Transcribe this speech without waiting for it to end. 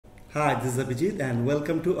Hi, this is Abhijit and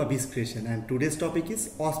welcome to Abhi's Creation, and today's topic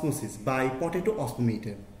is Osmosis by potato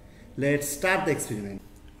osmometer. Let's start the experiment.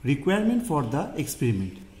 Requirement for the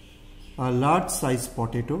experiment: a large size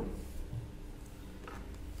potato,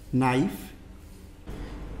 knife,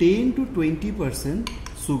 10 to 20%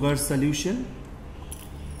 sugar solution,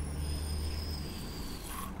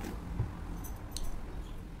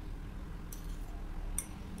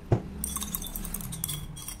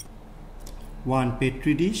 one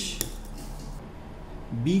petri dish,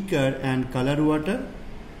 beaker and color water,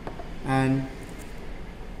 and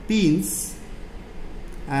pins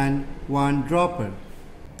and one dropper.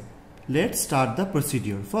 Let's start the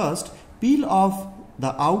procedure. First, peel off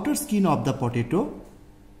the outer skin of the potato.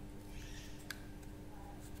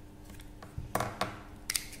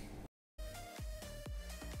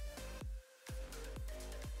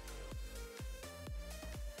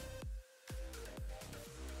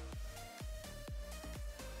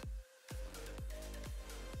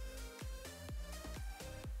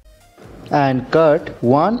 And cut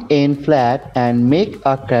one end flat and make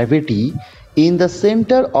a cavity in the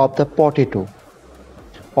center of the potato,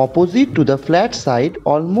 opposite to the flat side,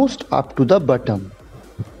 almost up to the bottom.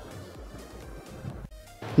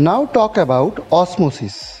 Now talk about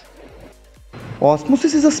osmosis.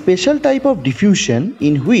 Osmosis is a special type of diffusion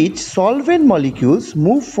in which solvent molecules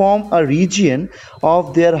move from a region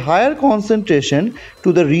of their higher concentration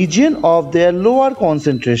to the region of their lower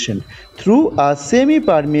concentration through a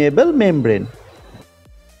semipermeable membrane.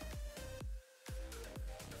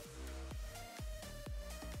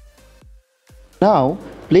 Now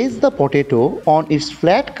place the potato on its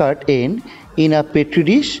flat cut end in a petri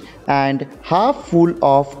dish and half full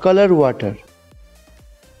of color water.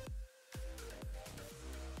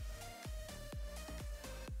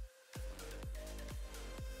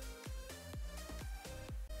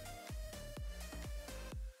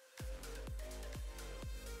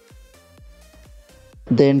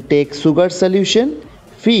 Then take sugar solution,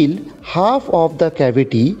 fill half of the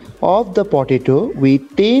cavity of the potato with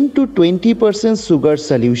 10 to 20% sugar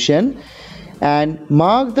solution and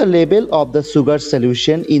mark the level of the sugar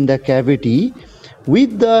solution in the cavity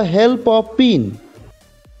with the help of pin.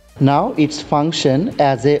 Now its function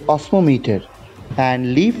as a osmometer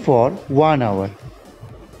and leave for 1 hour.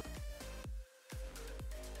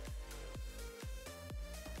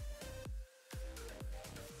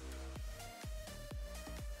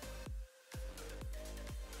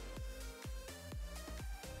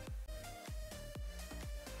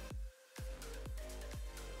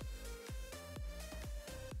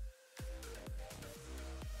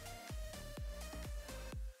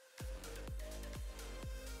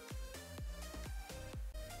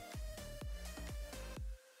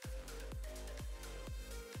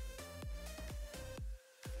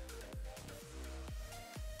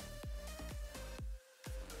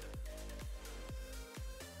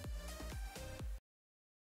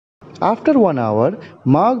 After 1 hour,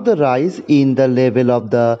 mark the rise in the level of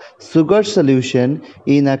the sugar solution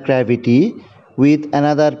in a cavity with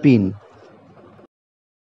another pin.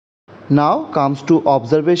 Now comes to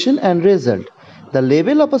observation and result. The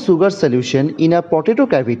level of a sugar solution in a potato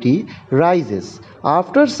cavity rises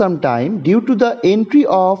after some time due to the entry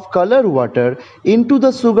of color water into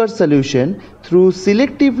the sugar solution through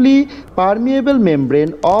selectively permeable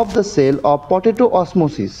membrane of the cell of potato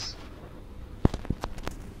osmosis.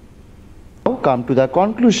 Now come to the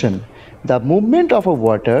conclusion. The movement of a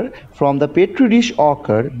water from the petri dish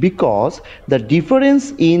occur because the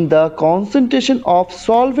difference in the concentration of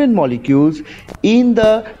solvent molecules in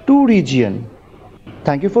the two region.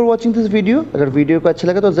 Thank you for watching this video. अगर video को अच्छा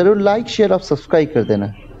लगा तो ज़रूर like share और subscribe कर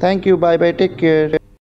देना. Thank you. Bye bye. Take care.